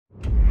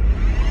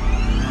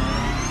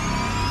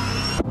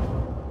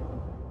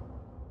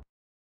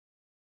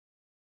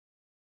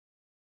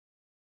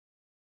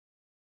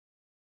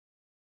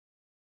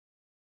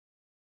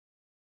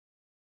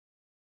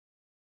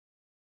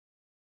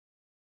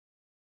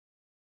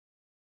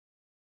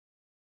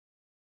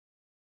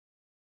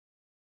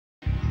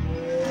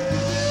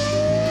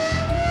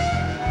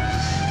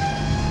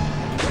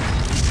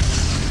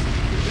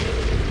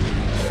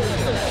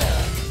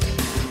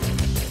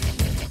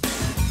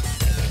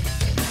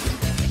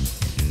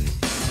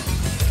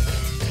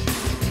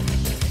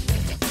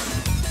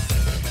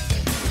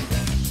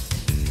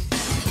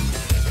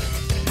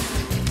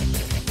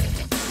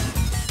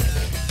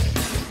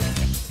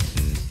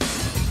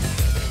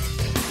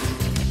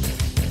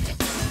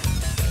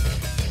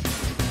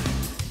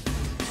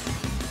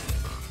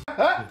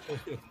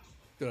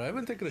Dude, I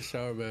haven't taken a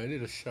shower, man. I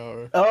need a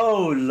shower.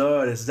 Oh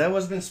Lord, is that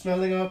what's been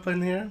smelling up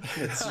in here?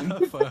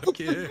 Fuck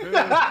you.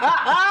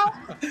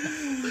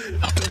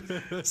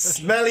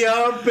 Smelly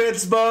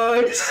armpits,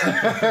 boys.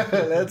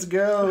 Let's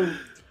go.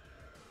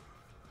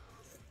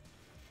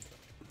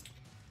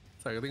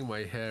 It's like I think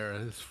my hair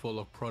is full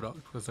of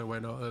product because I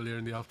went out earlier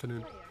in the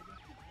afternoon.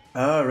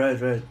 Oh,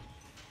 right.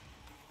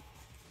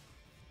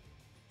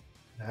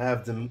 I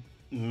have the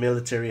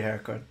military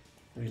haircut,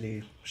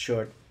 really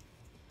short.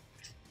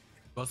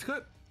 Buzz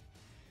cut?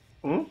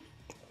 Hmm?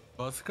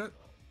 Buzz cut?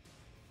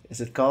 Is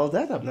it called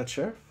that? I'm not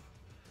sure.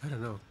 I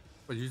don't know.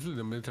 But usually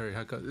the military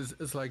haircut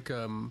is like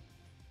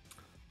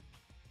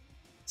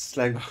It's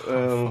like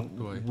fuck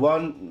do I?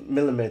 1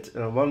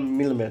 millimeter. 1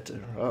 millimeter.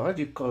 How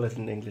do you call it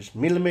in English?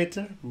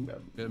 Millimeter?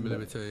 Yeah,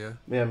 millimeter, yeah.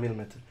 Yeah,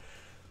 millimeter.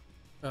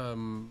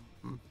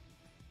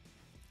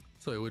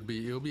 So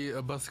it'll be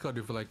a buzz cut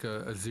with like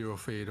a 0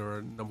 fade or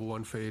a number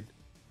 1 fade.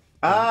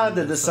 Ah, And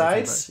the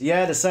sides?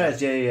 Yeah, the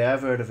sides. Yeah. Yeah,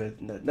 I've heard of it.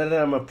 Not that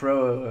I'm a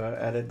pro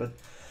at it, but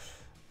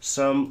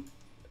some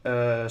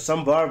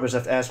barbers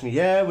have asked me,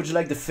 yeah, would you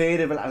like the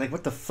fade? And I'm like,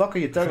 what the fuck are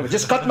you talking about?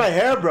 Just cut my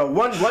hair, bro.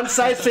 One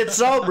size fits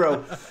all,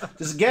 bro.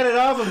 Just get it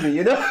off of me,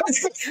 you know?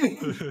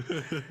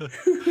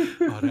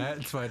 Oh,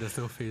 that's why there's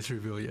no face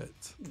reveal yet.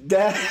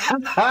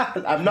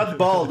 I'm not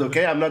bald,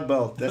 okay? I'm not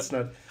bald. That's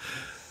not.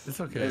 It's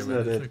okay, That's man.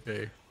 not It's it.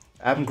 okay.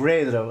 I'm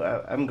gray though.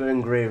 I'm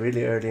going gray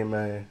really early in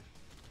my.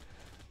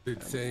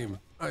 Dude, same.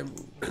 I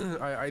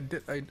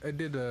did I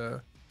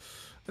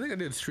think I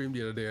did a stream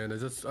the other day, and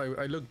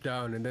I looked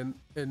down, and then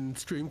in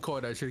stream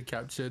code I actually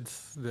captured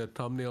the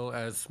thumbnail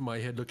as my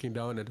head looking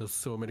down, and there's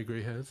so many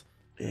gray hairs.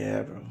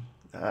 Yeah, bro.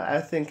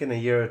 I think in a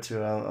year or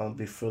two I'll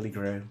be fully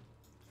gray.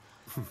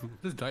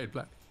 Just dye it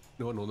black.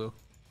 No one will know.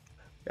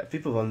 Yeah,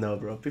 people will know,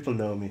 bro. People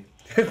know me.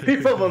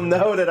 People will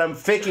know that I'm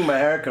faking my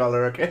hair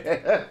color,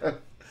 okay?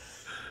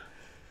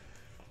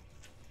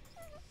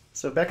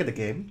 So back at the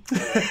game,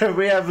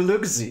 we have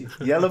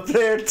LukeZ, yellow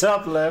player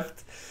top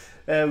left,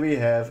 and we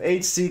have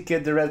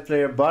HCKid, the red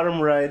player bottom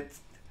right,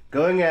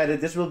 going at it.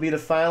 This will be the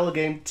final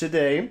game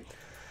today,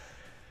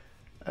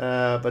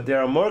 but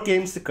there are more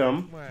games to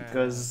come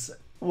because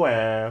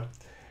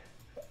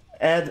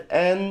Ed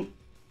and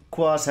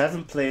Quas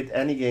haven't played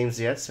any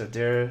games yet, so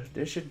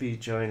they should be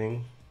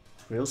joining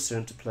real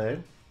soon to play.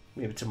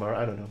 Maybe tomorrow.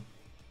 I don't know.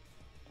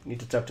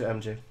 Need to talk to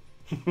MJ.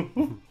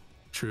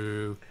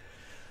 True.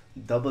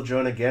 Double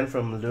drone again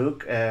from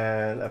Luke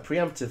and a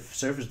preemptive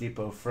service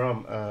depot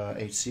from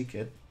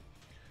HCKid.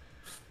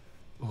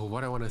 Oh,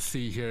 what I want to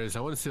see here is I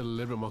want to see a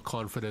little bit more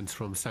confidence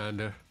from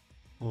Sander.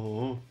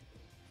 Mm-hmm.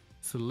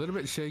 It's a little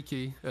bit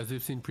shaky, as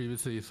we've seen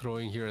previously,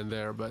 throwing here and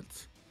there, but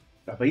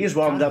he's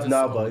warmed up just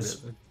now, own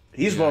boys. it.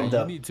 He's Yeah, warmed you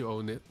up. need to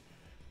own it.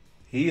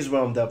 He's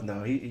warmed up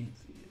now.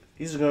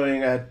 He's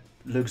going at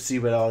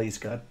LukeZ with all he's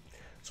got.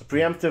 So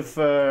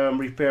preemptive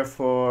repair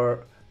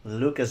for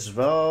Luke as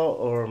well,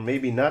 or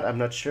maybe not. I'm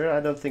not sure. I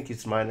don't think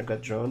his miner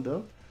got droned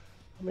though.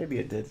 Maybe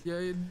it did. Yeah,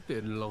 it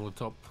did along the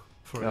top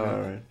for All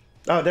him. right.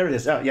 Oh, there it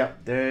is. Oh, yeah,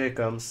 there it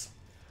comes.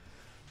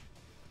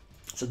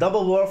 So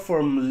double war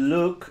from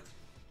Luke.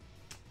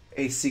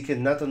 HCKid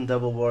not on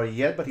double war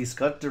yet, but he's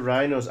got the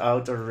rhinos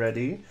out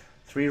already.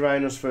 3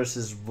 rhinos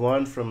versus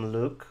 1 from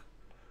Luke.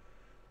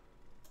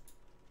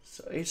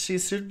 So HC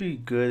should be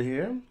good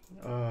here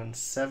on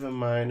 7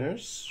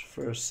 miners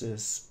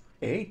versus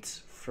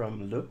 8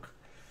 from Luke.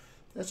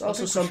 That's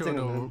also something.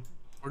 Sure, though,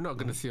 we're not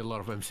going to see a lot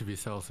of MCV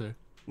cells here.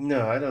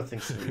 No, I don't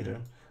think so either.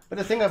 But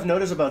the thing I've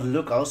noticed about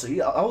Luke also,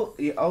 he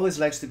always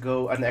likes to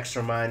go an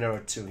extra miner or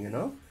 2, you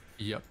know?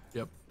 Yep.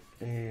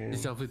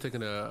 He's definitely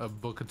taking a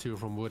book or 2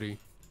 from Woody.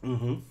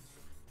 Mm-hmm.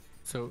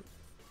 So,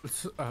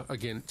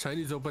 again,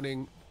 Chinese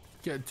opening,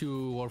 get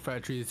 2 war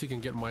factories, you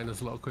can get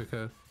miners a lot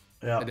quicker.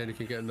 Yeah. And then you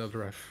can get another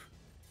ref.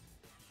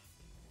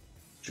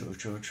 True.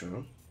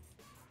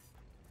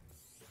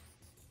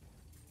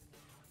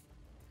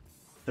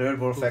 Third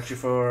war factory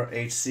for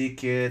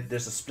HCKid.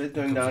 There's a split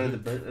going down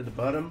at the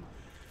bottom.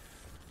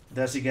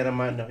 Does he get a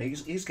mine? No,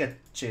 he's get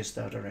chased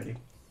out already.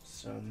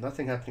 So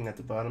nothing happening at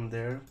the bottom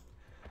there.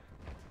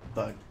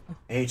 But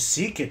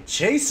HCKid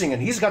chasing,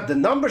 and he's got the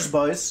numbers,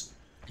 boys.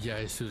 Yeah,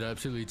 he should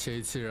absolutely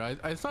chase here.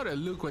 I thought at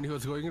Luke, when he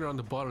was going around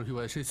the bottom, he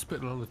was actually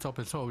spitting on the top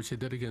as well, which he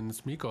did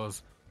against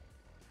Mikos.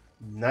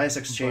 Nice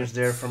exchange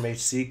there from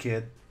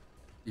HCKid.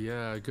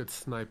 Yeah, good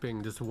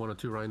sniping. Just 1 or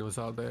 2 rhinos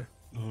out there.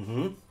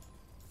 Mm-hmm.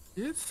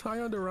 It's high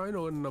on the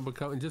rhino and number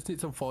count, and just needs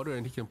some fodder,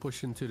 and he can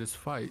push into this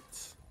fight.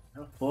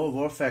 4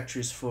 war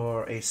factories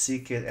for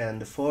HCKid,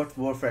 and the 4th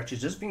war factory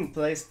just being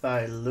placed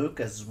by Luke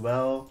as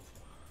well.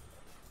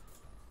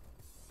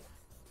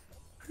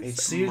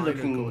 HC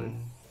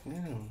looking.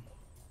 Yeah.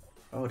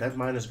 Oh, that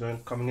mine is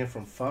coming in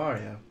from far,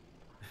 yeah.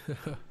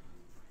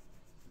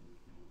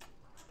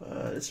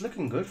 But it's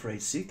looking good for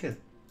HCKid.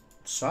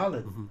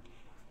 Solid. Mm-hmm.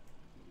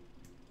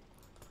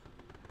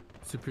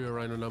 Superior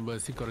rhino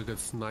numbers. He got a good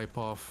snipe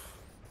off.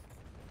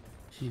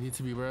 He needs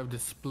to be aware of the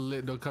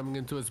split though coming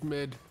into his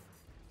mid.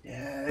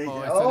 Yeah.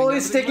 Oh,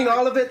 he's taking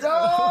all of it.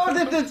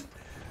 Oh,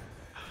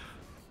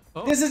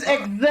 Oh, This is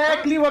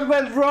exactly what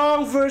went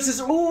wrong versus...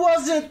 Who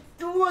was it?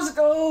 Who was it?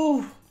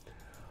 Oh!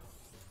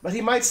 But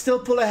he might still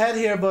pull ahead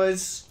here,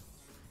 boys.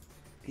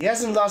 He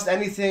hasn't lost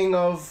anything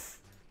of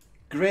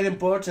great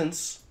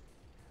importance.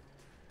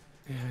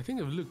 yeah, I think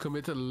if Luke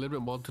committed a little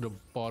bit more to the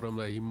bottom,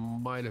 like, he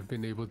might have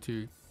been able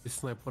to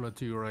snipe 1 or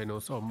 2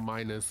 rhinos or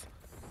miners.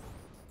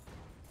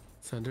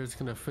 Sander's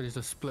gonna finish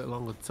the split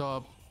along the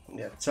top.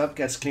 Yeah, top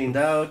gets cleaned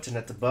out, and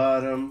at the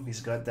bottom, he's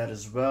got that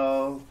as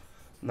well.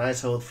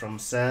 Nice hold from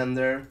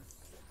Sander.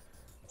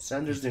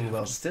 Sander's doing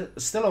well.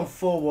 Still on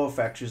 4 war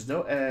factories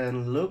though,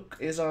 and Luke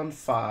is on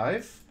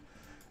 5.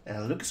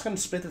 And Luke is gonna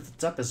split at the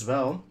top as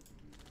well.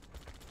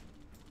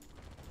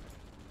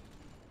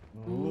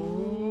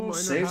 Ooh,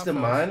 saves the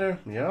miner.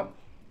 Yep.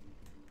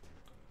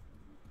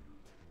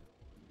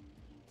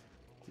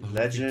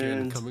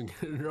 Legend coming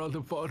in around the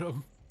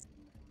bottom.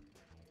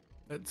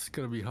 That's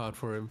gonna be hard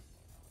for him.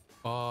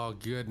 Oh,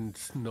 good. And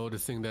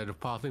noticing that the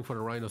pathing for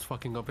the rhino's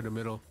fucking up in the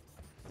middle.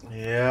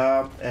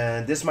 Yeah,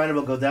 and this miner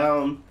will go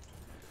down.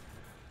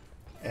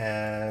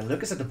 And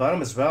Luke is at the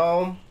bottom as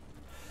well.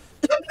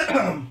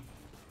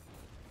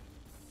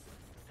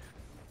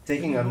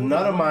 Taking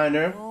another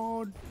miner.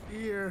 Oh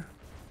dear.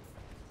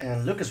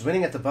 And Luke is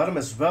winning at the bottom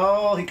as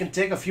well. He can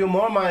take a few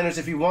more miners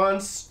if he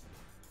wants.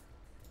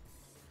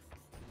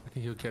 I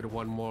think he'll get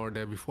 1 more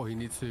there before he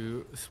needs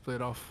to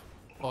split off.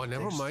 Oh,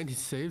 never mind. He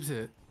saves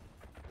it.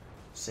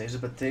 Saves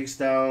it, but takes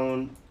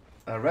down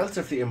a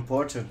relatively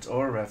important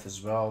ore ref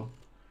as well.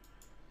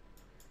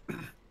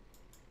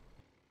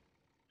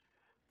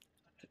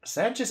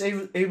 Sanchez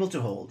able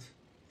to hold.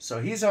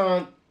 So he's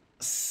on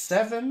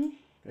 7,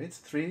 wait,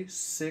 3,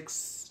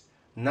 6,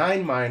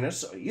 9 miners.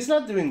 So he's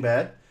not doing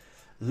bad.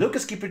 Luke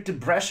is keeping the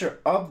pressure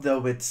up though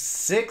with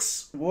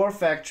 6 war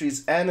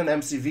factories and an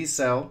MCV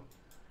cell.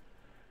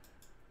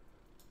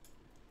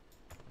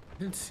 I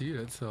didn't see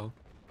that cell.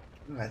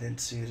 I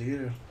didn't see it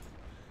either.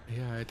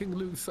 Yeah, I think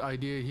Luke's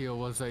idea here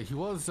was that he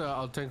was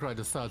out tank right at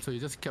the start, so he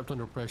just kept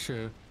under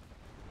pressure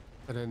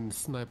and then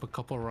snipe a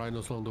couple of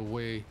rhinos along the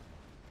way.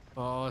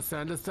 Oh,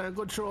 Sanders stand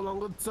control along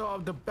the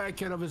top. The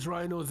back end of his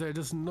rhinos there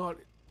just not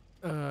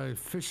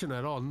efficient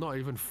at all, not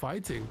even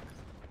fighting.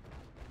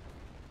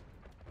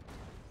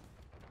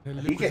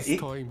 And Luke is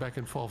toying back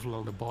and forth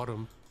along the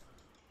bottom.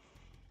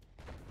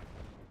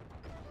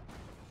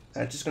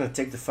 I'm just gonna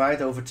take the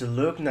fight over to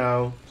Luke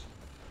now.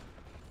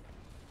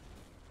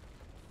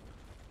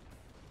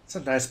 It's a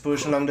nice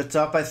push along the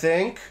top, I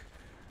think.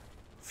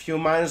 Few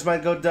miners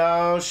might go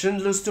down.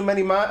 Shouldn't lose too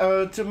many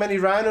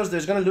rhinos.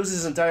 There's gonna lose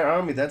his entire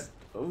army. That's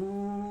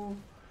ooh.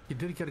 He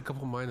did get a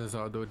couple miners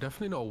out though.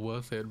 Definitely not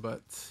worth it,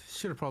 but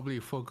should have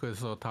probably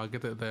focused or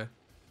targeted there.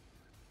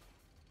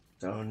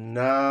 So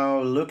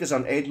now Luke is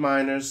on 8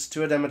 miners.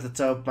 2 of them at the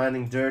top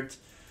mining dirt.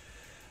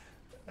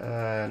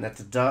 And at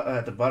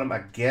the bottom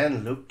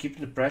again, Luke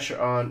keeping the pressure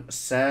on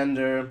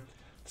Sander.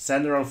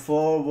 Sander on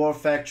 4 war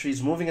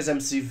factories, moving his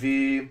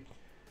MCV.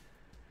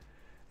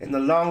 In the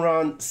long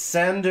run,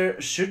 Sander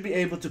should be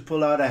able to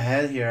pull out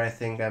ahead here, I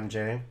think,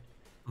 MJ.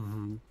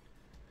 Mm-hmm.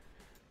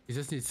 He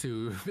just needs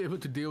to be able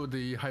to deal with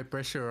the high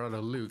pressure on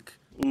a Luke.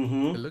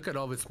 Mm-hmm. And look at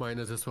all his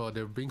miners as well.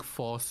 They're being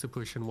forced to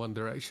push in one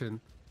direction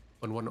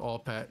on one ore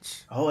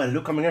patch. Oh, and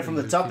Luke coming in from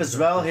the top as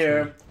well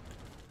here.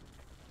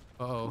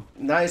 Uh-oh.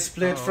 Nice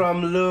split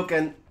from Luke,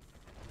 and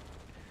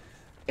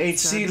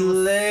HC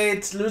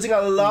late, losing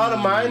a lot of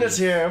miners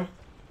here.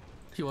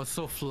 He was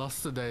so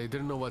flustered that he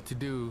didn't know what to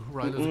do.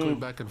 Rhinos going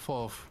back and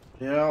forth.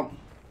 Yeah.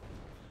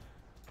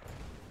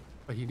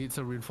 But he needs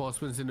some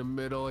reinforcements in the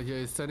middle. Here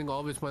he's sending all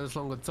of his miners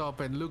along the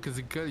top, and Luke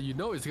is you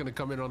know he's gonna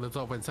come in on the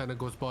top when Santa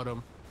goes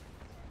bottom.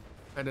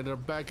 And then the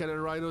back end of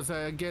the rhinos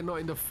are again not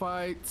in the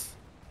fight.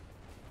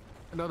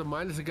 And now the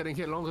miners are getting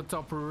hit along the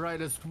top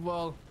right as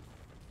well.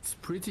 It's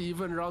pretty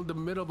even around the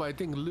middle, but I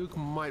think Luke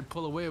might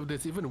pull away with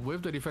this, even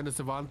with the defender's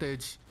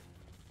advantage.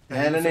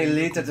 And an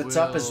elite at the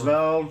top as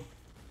well.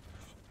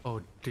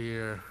 Oh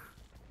dear.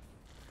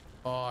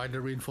 Oh, and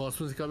the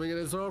reinforcements coming in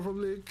as well from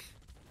Luke.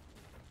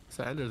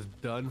 Sander's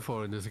done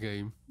for in this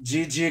game.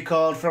 GG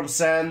called from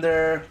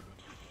Sander.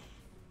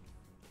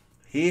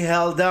 He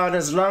held down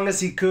as long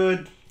as he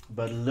could,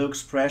 but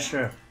Luke's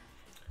pressure.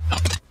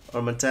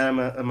 Or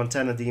Montana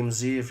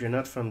DMZ if you're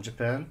not from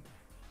Japan.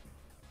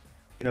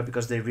 You know,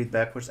 because they read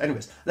backwards.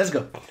 Anyways, let's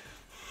go.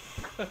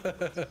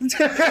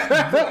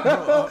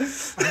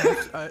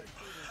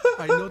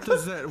 I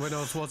noticed that when I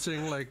was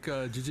watching like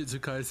Jujutsu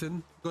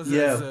Kaisen, because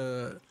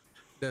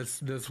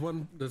there's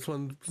one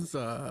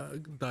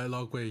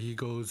dialogue where he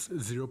goes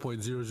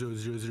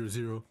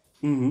 0.00000,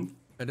 and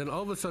then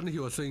all of a sudden he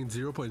was saying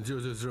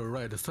 0.000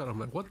 right at the start. I'm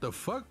like, what the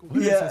fuck?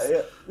 What is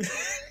this?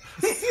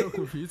 It's so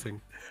confusing.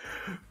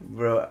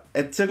 Bro,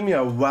 it took me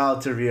a while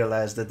to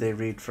realize that they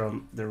read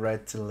from the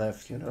right to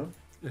left, you know?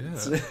 Yeah.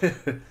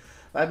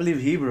 I believe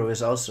Hebrew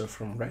is also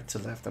from right to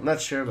left. I'm not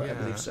sure, but I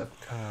believe so.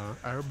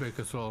 Arabic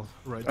as well,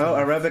 right? Oh,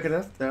 Arabic and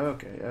left? Oh,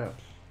 okay, yeah.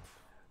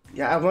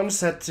 Yeah, I once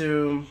had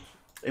to...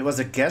 It was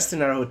a guest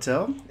in our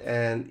hotel,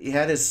 and he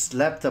had his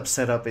laptop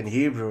set up in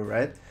Hebrew,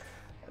 right?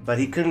 But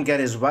he couldn't get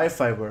his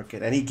Wi-Fi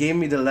working, and he gave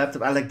me the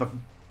laptop. I like, but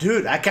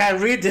Dude, I can't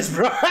read this,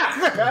 bro.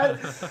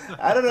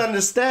 I don't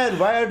understand.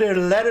 Why are there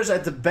letters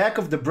at the back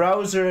of the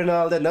browser and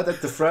all that, not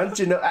at the front?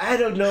 You know, I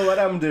don't know what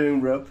I'm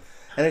doing, bro.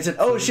 And I said,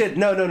 oh shit,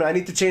 no, I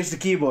need to change the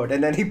keyboard.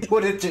 And then he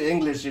put it to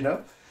English, you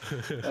know?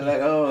 I'm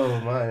like,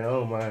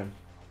 oh my.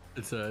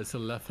 It's a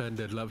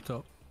left-handed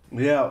laptop.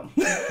 Yeah.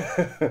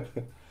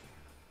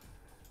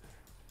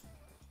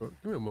 Give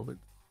me a moment.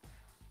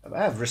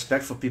 I have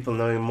respect for people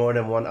knowing more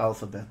than one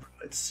alphabet, bro.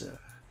 It's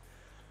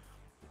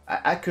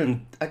I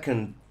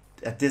couldn't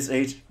at this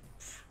age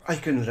I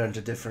couldn't learn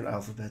the different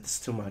alphabets.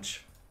 Too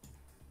much.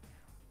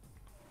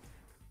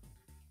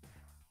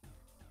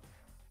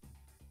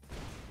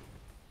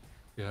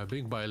 Yeah,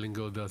 being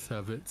bilingual does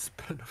have its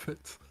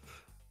benefits.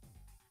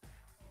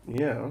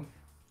 Yeah.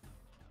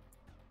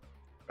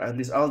 At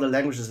least all the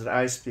languages that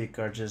I speak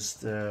are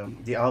just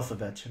the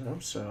alphabet, you know.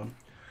 So,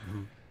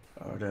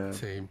 or the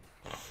Same.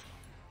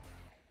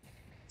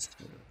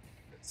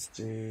 Let's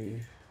see.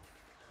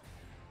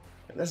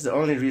 That's the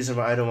only reason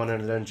why I don't want to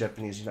learn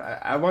Japanese. You know,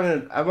 I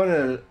want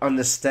to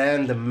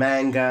understand the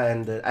manga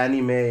and the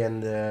anime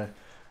and the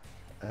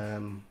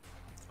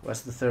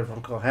what's the third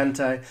one called,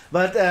 hentai.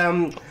 But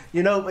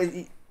you know,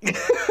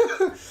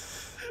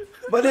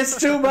 but it's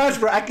too much,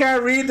 bro. I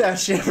can't read that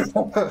shit,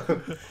 bro.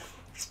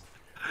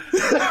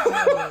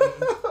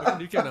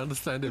 You can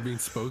understand it being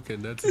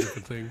spoken. That's a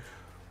different thing.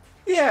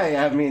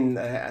 Yeah. I mean,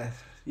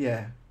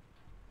 yeah.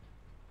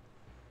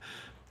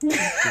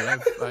 Yeah,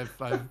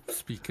 I've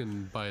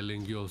spoken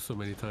bilingual so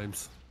many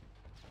times.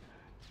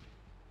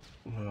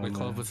 Like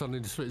all of a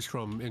sudden, switch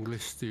from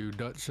English to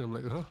Dutch. And I'm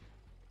like, huh?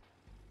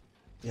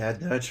 Yeah,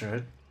 Dutch,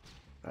 right?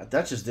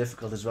 Dutch is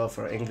difficult as well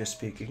for English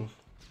speaking.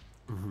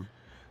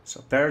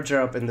 So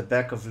paradrap in the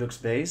back of Luke's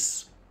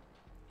base.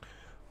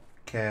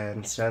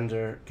 Can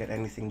Sander get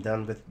anything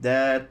done with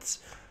that?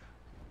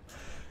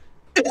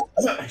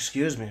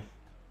 Excuse me.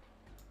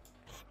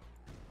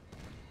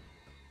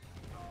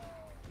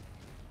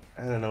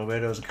 I don't know where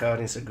those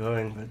guardians are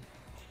going,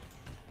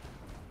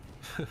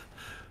 but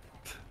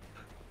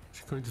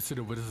She's going to see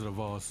the Wizard of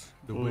Oz.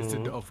 The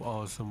Wizard of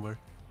Oz somewhere.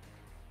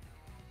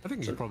 I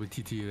think he probably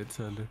TT'd it,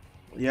 Sander.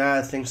 yeah,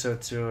 I think so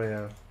too,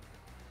 yeah.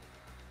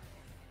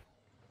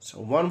 So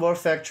one war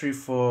factory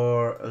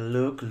for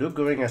Luke. Luke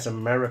going as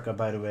America,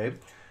 by the way.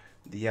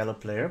 The yellow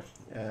player.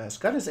 He's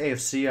got his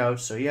AFC out,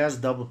 so he has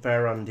double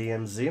pair on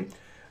DMZ.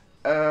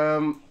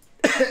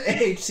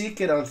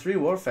 HCKid on 3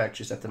 war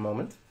factories at the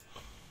moment.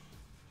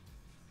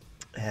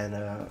 And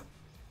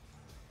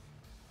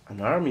an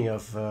army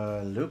of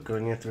Luke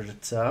going into the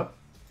top.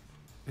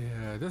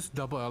 Yeah, this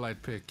double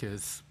allied pick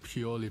is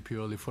purely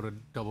for a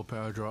double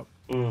power drop.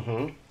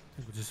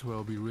 Which is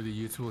will be really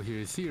useful here.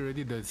 You see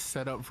already the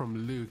setup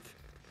from Luke.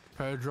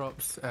 Power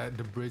drops at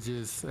the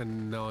bridges,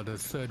 and now the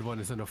third one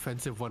is an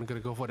offensive one. Gonna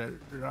go for that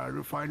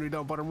refinery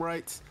down bottom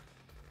right.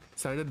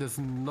 Sander does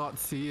not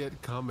see it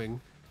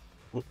coming.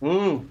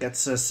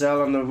 Gets a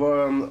cell on the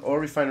ore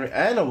refinery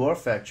and a war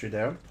factory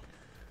there.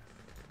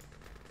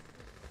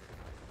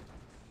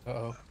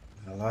 Uh-oh.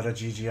 A lot of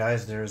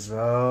GGIs there as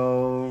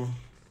well.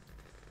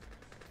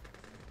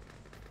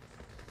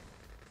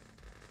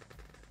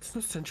 It's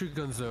no sentry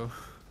guns though.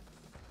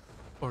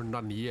 Or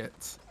not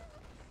yet.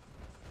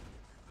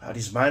 Oh,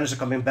 these miners are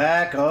coming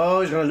back. Oh,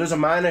 he's gonna lose a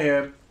miner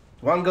here.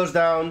 One goes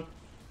down.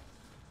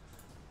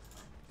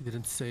 He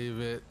didn't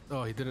save it.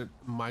 Oh, he didn't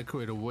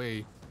micro it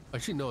away.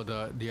 Actually, no.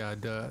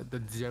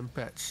 The gem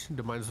patch,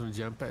 the miners on the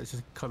gem patch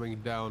is coming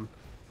down.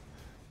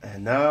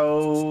 And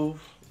now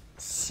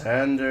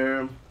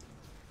Sander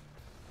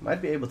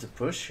might be able to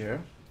push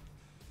here.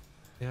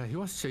 Yeah, he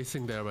was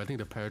chasing there, but I think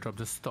the paradrap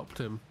just stopped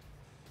him.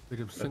 Made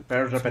him The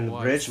paradrap and the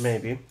bridge,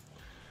 maybe.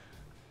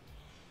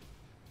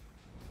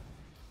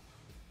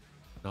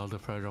 Now the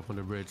paradrap on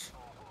the bridge.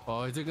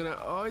 Oh, is he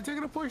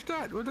gonna push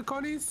that with the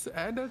Connies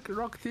and the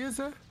Rocketeers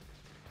there?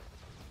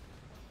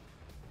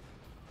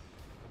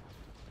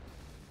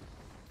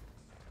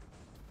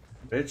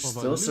 Bridge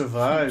still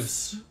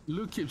survives.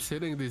 Luke keeps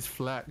hitting these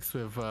flags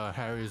with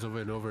Harriers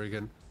over and over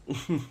again.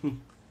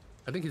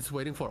 I think he's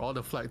waiting for all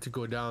the flag to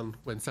go down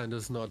when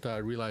Sander's not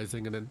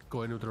realizing and then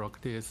going with the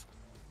Rocketeers.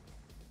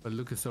 But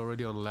Luke is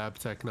already on lab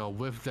tech now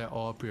with that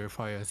ore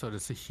purifier, so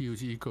there's a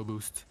huge eco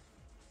boost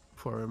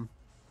for him.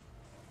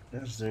 Yeah,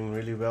 he's doing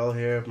really well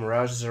here.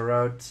 Mirages are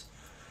out.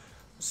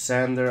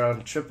 Sander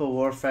on triple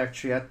war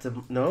factory at the...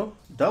 No,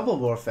 double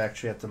war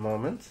factory at the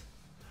moment.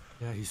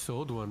 Yeah, he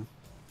sold one.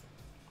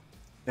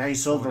 Yeah, he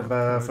sold for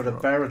the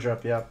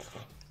paradrap, yeah.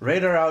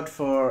 Radar out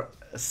for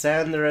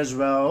Sander as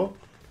well.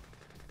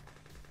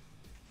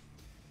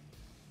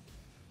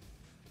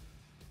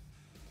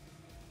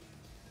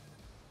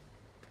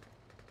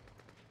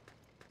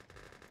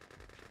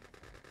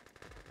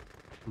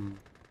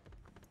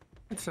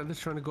 Sander's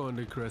trying to go on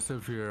the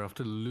aggressive here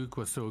after Luke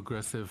was so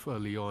aggressive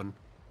early on.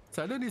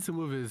 Sander needs to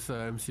move his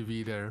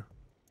MCV there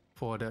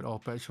for that all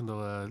patch on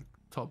the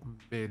top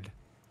mid.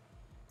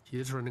 He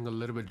is running a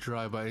little bit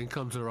dry, but in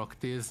comes the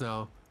Rocketeers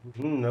now.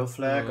 No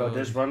flag. Oh,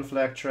 there's one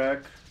flag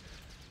track.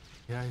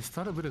 Yeah, he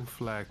started building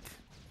flag.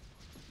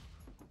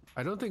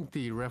 I don't think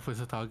the ref was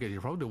a target.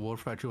 Probably the War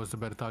Factory was the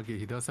better target.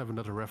 He does have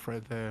another ref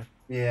right there.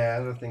 Yeah,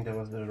 I don't think that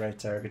was the right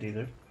target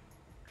either.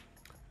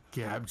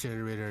 Gap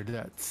generator,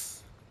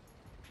 that's...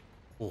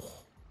 Oh.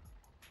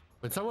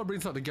 When someone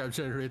brings out the gap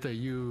generator,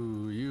 you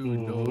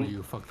know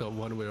you fucked up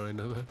one way or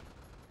another.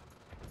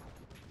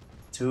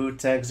 2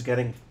 tanks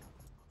getting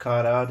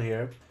caught out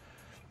here.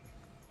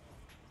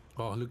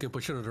 Oh, Luke can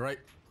push it on the right.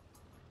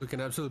 Luke can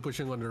absolutely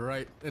pushing on the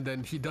right. And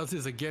then he does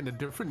this again, a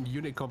different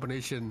unit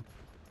combination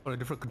on a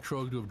different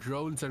control group.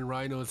 Drones and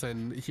Rhinos,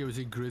 and here we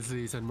see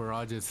Grizzlies and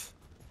Mirages.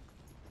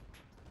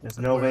 There's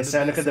no way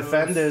Santa could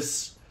defend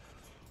this.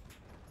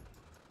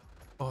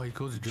 Oh, he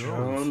goes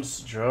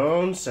drones.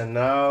 Drones, and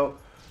now...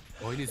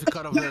 Oh, he needs to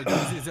cut off the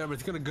Grizzlies there, but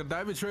it's gonna go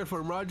damage rate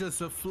for Mirages.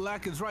 The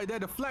flag is right there.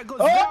 The flag goes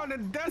down,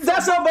 and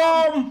that's a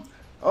bomb!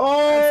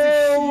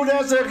 Oh,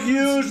 that's a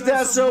huge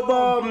Deso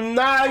bomb.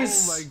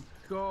 Nice! Oh my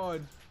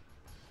god.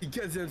 He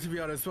gets them to be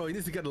honest. Well, he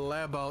needs to get the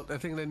lab out. I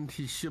think then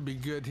he should be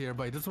good here,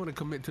 but he doesn't want to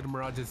commit to the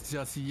Mirages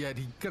just yet.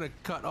 He's gonna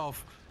cut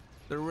off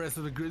the rest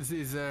of the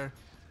Grizzlies there.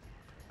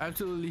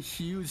 Absolutely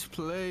huge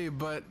play,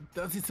 but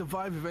does he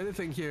survive if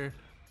anything here?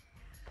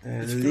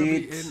 It's gonna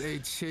be in a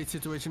chase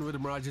situation with the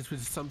Mirages,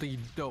 which is something you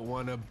don't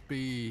want to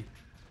be.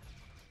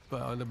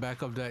 But on the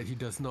back of that, he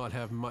does not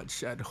have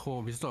much at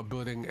home. He's not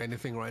building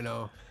anything right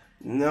now.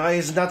 No,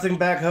 he's nothing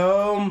back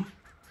home.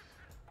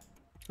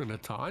 And a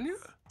Tanya?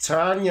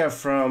 Tanya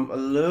from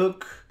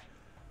Luke.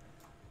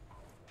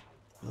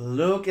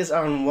 Luke is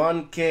on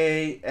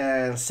 1k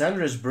and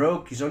Sandra is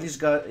broke.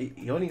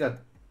 He only got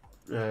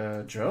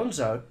drones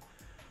out.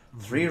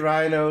 3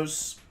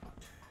 Rhinos.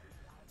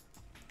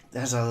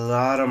 There's a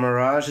lot of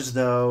Mirages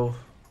though.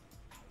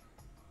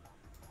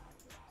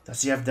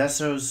 Does he have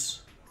Desos?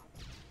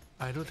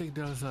 I don't think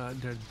there's there are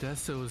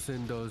Desos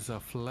in those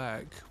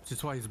flag, which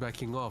is why he's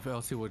backing off,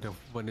 else he would have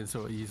went in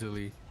so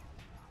easily.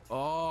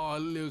 Oh,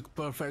 Luke,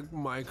 perfect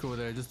micro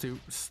there just to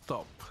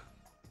stop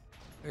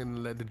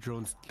and let the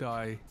drones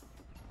die.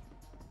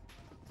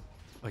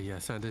 Oh yeah,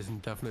 Santa's in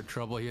definite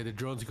trouble here. The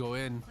drones go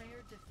in.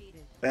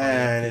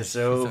 And it's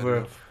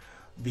over.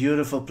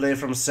 Beautiful play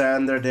from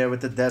Sander there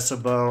with the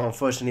Deso bomb.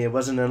 Unfortunately, it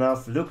wasn't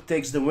enough. Luke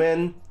takes the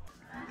win.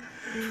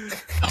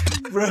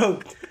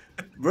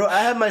 Bro,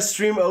 I had my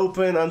stream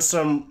open on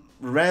some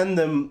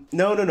random...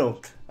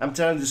 No. I'm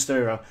telling the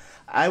story wrong.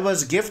 I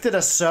was gifted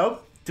a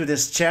sub to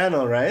this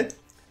channel, right?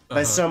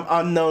 By some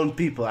unknown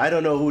people. I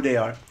don't know who they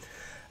are.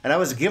 And I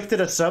was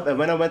gifted a sub, and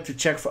when I went to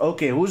check for,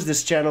 okay, who's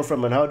this channel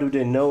from and how do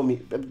they know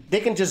me?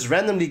 They can just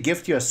randomly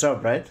gift you a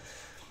sub, right?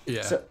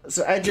 Yeah.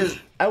 So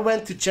I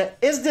went to check.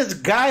 Is this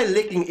guy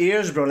licking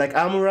ears, bro? Like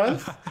Amuran?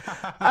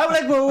 I'm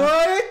like, but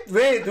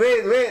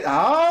wait.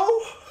 How?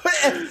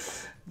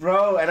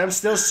 Bro, and I'm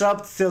still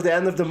subbed till the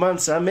end of the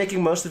month, so I'm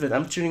making most of it.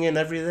 I'm tuning in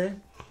every day.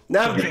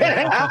 No,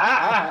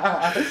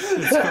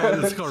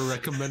 it's called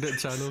recommended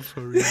channels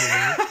for a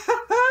reason.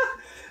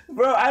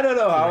 Bro, I don't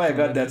know how I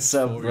got that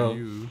sub, bro.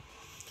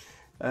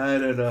 I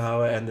don't know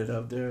how I ended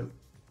up there.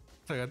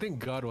 Like, I think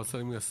God was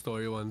telling me a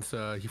story once.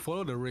 He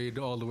followed the raid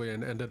all the way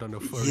and ended on the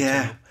first.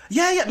 Yeah.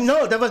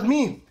 No, that was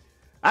me.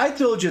 I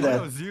told you that.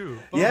 That was you.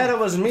 Yeah, that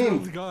was me. That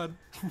was God.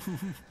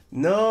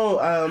 No,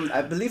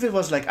 I believe it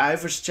was like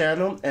Iver's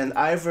channel, and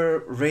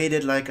Iver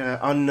raided like an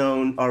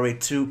unknown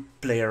RA2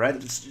 player, right?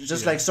 It's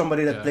just like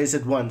somebody that plays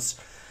it once.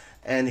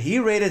 And he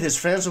raided his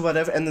friends or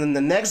whatever, and then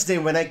the next day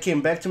when I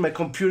came back to my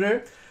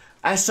computer,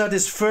 I saw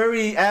this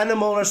furry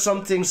animal or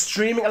something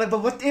streaming. I'm like,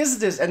 but what is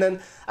this? And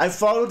then I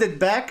followed it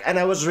back, and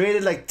I was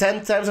raided like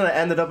 10 times, and I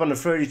ended up on the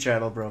furry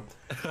channel, bro.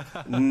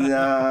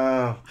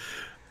 No.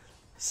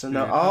 So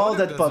now all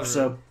that pops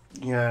up.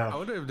 Yeah. I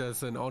wonder if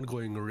there's an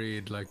ongoing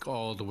raid, like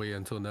all the way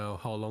until now,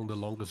 how long the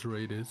longest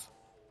raid is.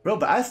 Bro,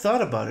 but I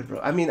thought about it, bro.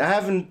 I mean, I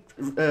haven't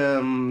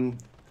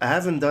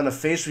done a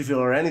face reveal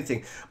or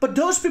anything. But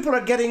those people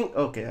are getting...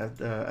 Okay,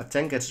 a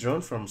tank gets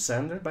drone from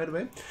Sander, by the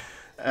way.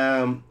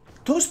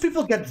 Those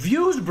people get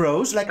views,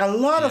 bros. Like, a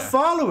lot of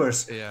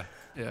followers. Yeah.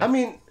 I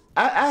mean,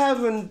 I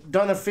haven't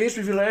done a face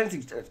reveal or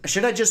anything.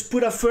 Should I just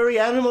put a furry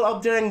animal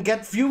up there and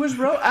get viewers,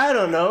 bro? I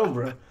don't know,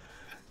 bro.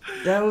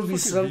 That would be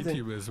something.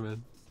 VTubers,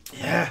 man.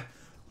 Yeah.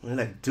 We're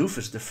like,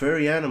 Doofus, the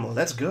furry animal.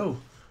 Let's go.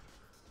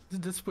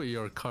 Just put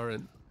your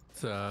current...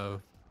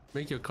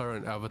 make your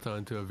current avatar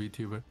into a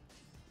VTuber.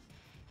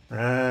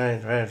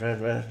 Right.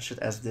 I should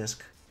ask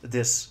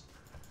this.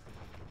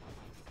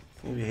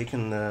 Maybe he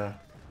can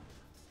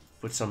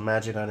put some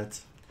magic on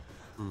it.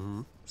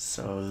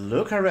 So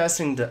Luke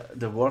harassing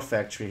the War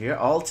Factory here.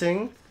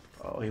 Alting.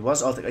 Oh,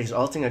 he's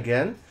alting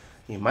again.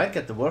 He might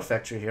get the War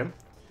Factory here.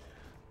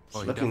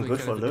 It's looking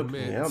good for Luke.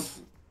 Yeah.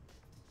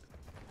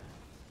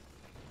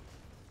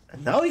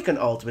 And now he can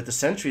ult with the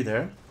sentry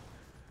there.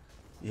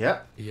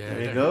 Yeah. There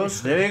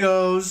he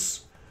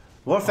goes.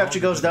 War Factory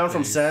goes down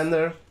from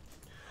Sander.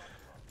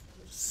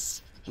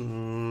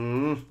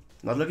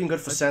 Not looking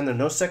good for Sander.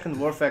 No second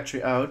War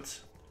Factory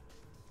out.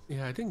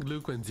 Yeah, I think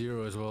Luke went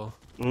 0 as well.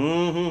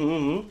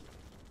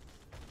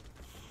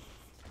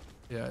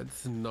 Yeah,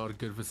 it's not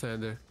good for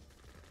Sander.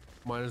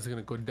 Miners are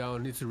gonna go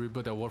down. Needs to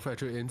rebuild that war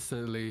factory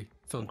instantly.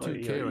 It's on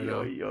 2k right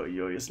now.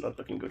 It's not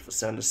looking good for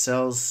Sander.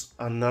 Sells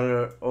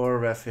another ore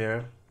ref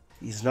here.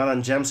 He's not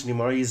on gems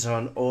anymore. He's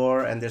on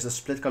ore, and there's a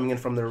split coming in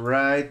from the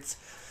right.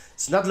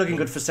 It's not looking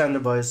good for Sander,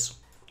 boys.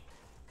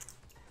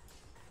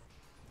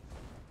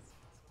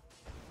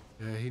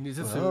 Yeah, he needs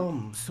to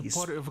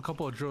support it with a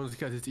couple of drones to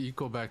get his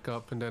eco back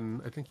up, and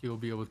then I think he'll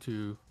be able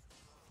to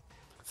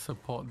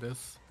support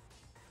this.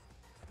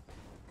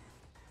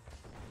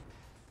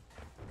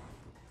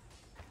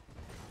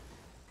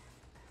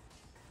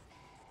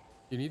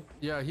 He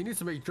needs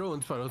to make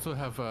drones, but also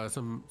have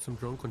some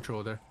drone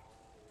control there.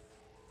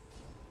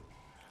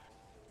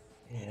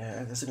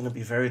 Yeah, this is gonna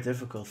be very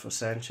difficult for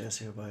Sanchez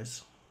here,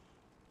 boys.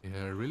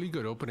 Yeah, really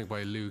good opening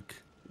by Luke.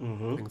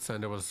 I think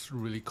Sander was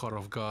really caught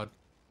off guard.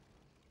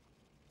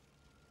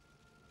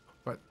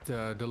 But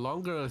the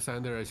longer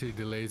Sander actually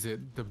delays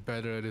it, the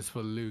better it is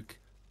for Luke.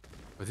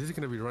 But this is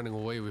going to be running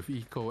away with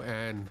eco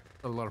and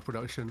a lot of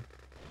production.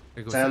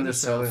 Sander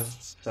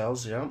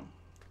sells, yeah.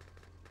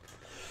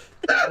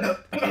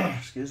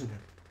 Excuse me.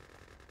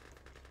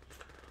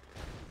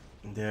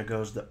 And there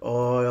goes the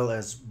oil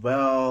as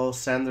well.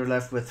 Sander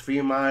left with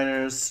 3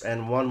 miners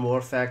and 1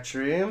 more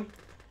factory.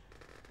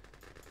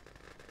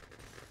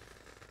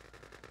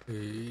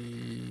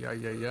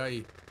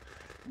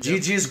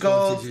 GG's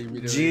gold.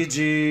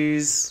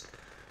 GG's.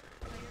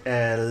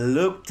 And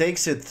Luke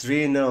takes it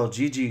 3-0.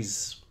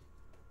 GG's.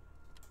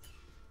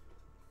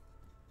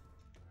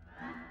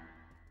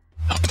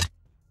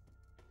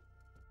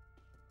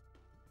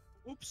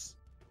 Oops.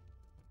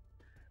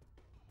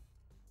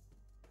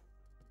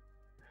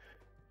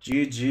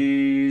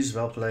 GG's.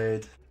 Well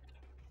played.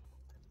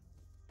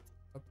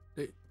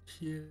 Update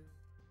here.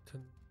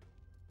 10,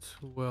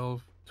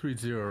 12,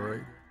 3-0,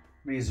 right?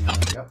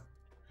 3-0, yep.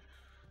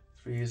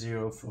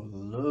 3-0 for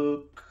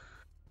Luke.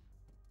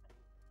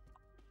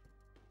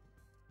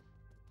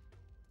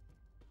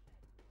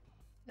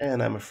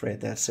 And I'm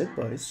afraid that's it,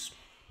 boys.